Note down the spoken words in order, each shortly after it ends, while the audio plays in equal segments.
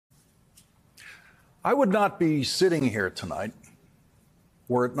I would not be sitting here tonight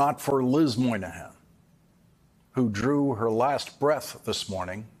were it not for Liz Moynihan, who drew her last breath this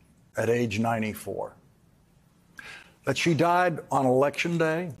morning at age 94. That she died on Election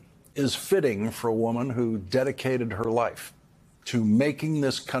Day is fitting for a woman who dedicated her life to making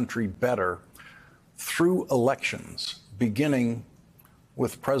this country better through elections, beginning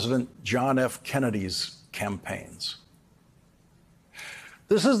with President John F. Kennedy's campaigns.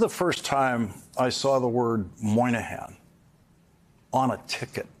 This is the first time I saw the word Moynihan on a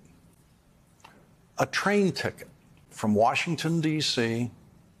ticket, a train ticket from Washington, D.C.,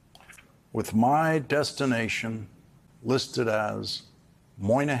 with my destination listed as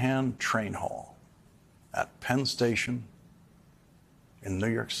Moynihan Train Hall at Penn Station in New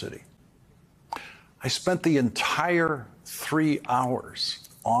York City. I spent the entire 3 hours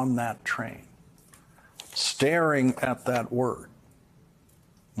on that train staring at that word,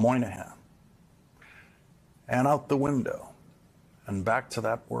 Moynihan, and out the window and back to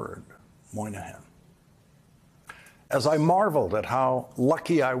that word, Moynihan. As I marveled at how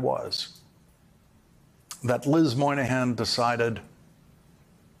lucky I was that Liz Moynihan decided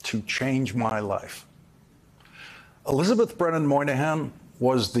to change my life. Elizabeth Brennan Moynihan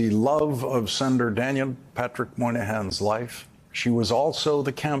was the love of Senator Daniel Patrick Moynihan's life. She was also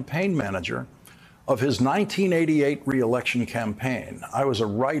the campaign manager of his 1988 re-election campaign. I was a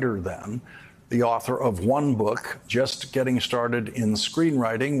writer then, the author of one book, just getting started in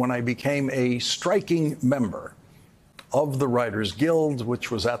screenwriting, when I became a striking member of the Writers Guild,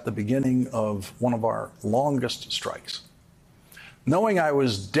 which was at the beginning of one of our longest strikes. Knowing I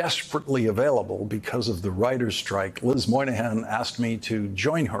was desperately available because of the writers' strike, Liz Moynihan asked me to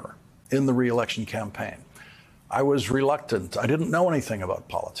join her in the re-election campaign. I was reluctant. I didn't know anything about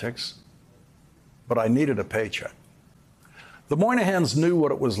politics, but I needed a paycheck. The Moynihans knew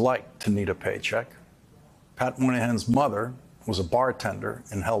what it was like to need a paycheck. Pat Moynihan's mother was a bartender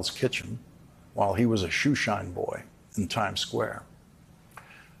in Hell's Kitchen while he was a shoeshine boy in Times Square.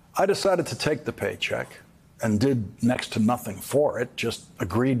 I decided to take the paycheck and did next to nothing for it, just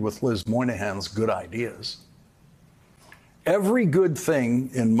agreed with Liz Moynihan's good ideas. Every good thing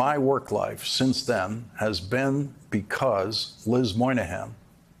in my work life since then has been because Liz Moynihan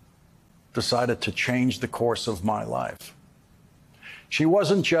decided to change the course of my life. She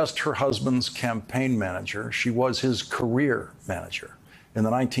wasn't just her husband's campaign manager, she was his career manager. In the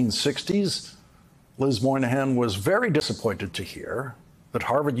 1960s, Liz Moynihan was very disappointed to hear that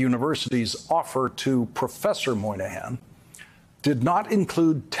Harvard University's offer to Professor Moynihan did not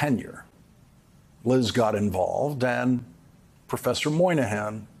include tenure. Liz got involved, and Professor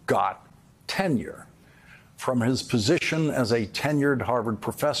Moynihan got tenure. From his position as a tenured Harvard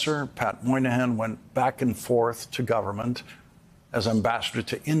professor, Pat Moynihan went back and forth to government as ambassador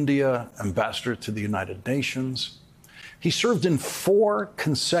to India, ambassador to the United Nations. He served in 4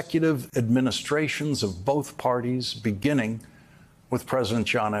 consecutive administrations of both parties, beginning with President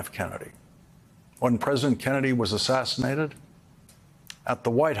John F. Kennedy. When President Kennedy was assassinated at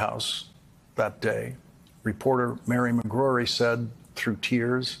the White House that day, reporter Mary McGrory said through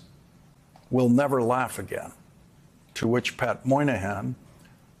tears, "We'll never laugh again." To which Pat Moynihan,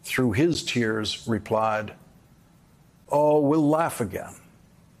 through his tears, replied, "Oh, we'll laugh again,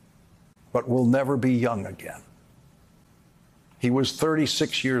 but we'll never be young again." He was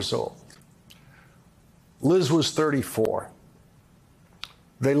 36 years old. Liz was 34.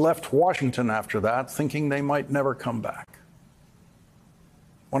 They left Washington after that, thinking they might never come back.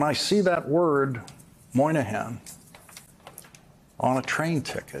 When I see that word, Moynihan, on a train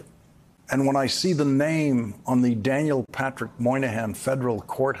ticket, and when I see the name on the Daniel Patrick Moynihan Federal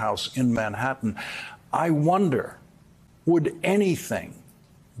Courthouse in Manhattan, I wonder, would anything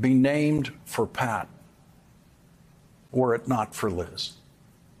be named for Pat were it not for Liz?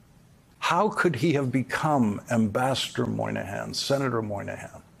 How could he have become Ambassador Moynihan, Senator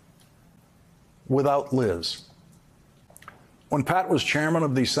Moynihan, without Liz? When Pat was chairman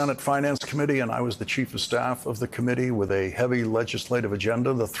of the Senate Finance Committee and I was the chief of staff of the committee with a heavy legislative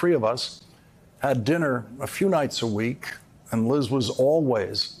agenda, the 3 of us had dinner a few nights a week, and Liz was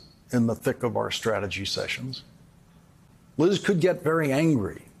always in the thick of our strategy sessions. Liz could get very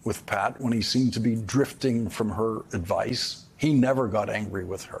angry with Pat when he seemed to be drifting from her advice. He never got angry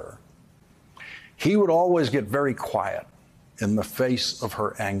with her. He would always get very quiet in the face of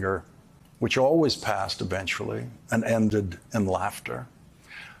her anger, which always passed eventually and ended in laughter.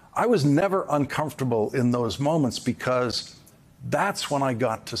 I was never uncomfortable in those moments because that's when I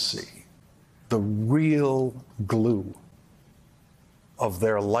got to see the real glue of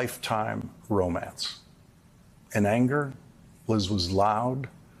their lifetime romance. In anger, Liz was loud,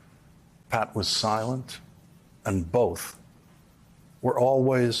 Pat was silent, and both were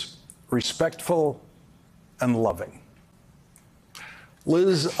always respectful and loving.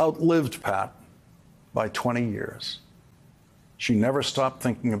 Liz outlived Pat by 20 years. She never stopped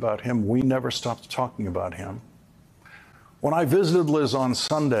thinking about him. We never stopped talking about him. When I visited Liz on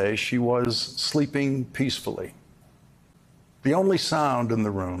Sunday, she was sleeping peacefully. The only sound in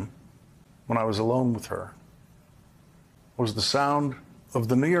the room when I was alone with her was the sound of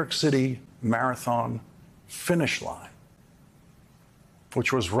the New York City Marathon finish line,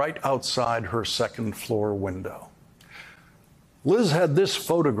 which was right outside her second floor window. Liz had this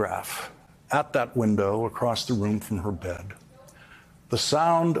photograph at that window across the room from her bed. The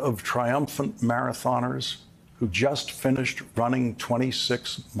sound of triumphant marathoners who just finished running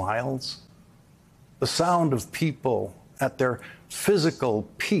 26 miles. The sound of people at their physical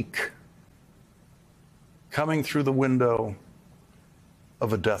peak coming through the window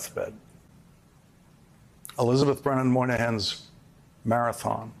of a deathbed. Elizabeth Brennan Moynihan's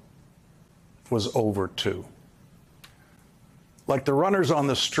marathon was over too. Like the runners on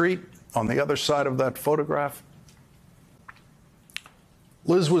the street on the other side of that photograph,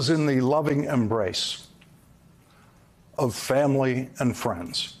 Liz was in the loving embrace of family and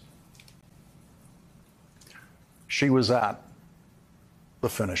friends. She was at the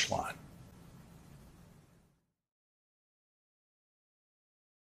finish line.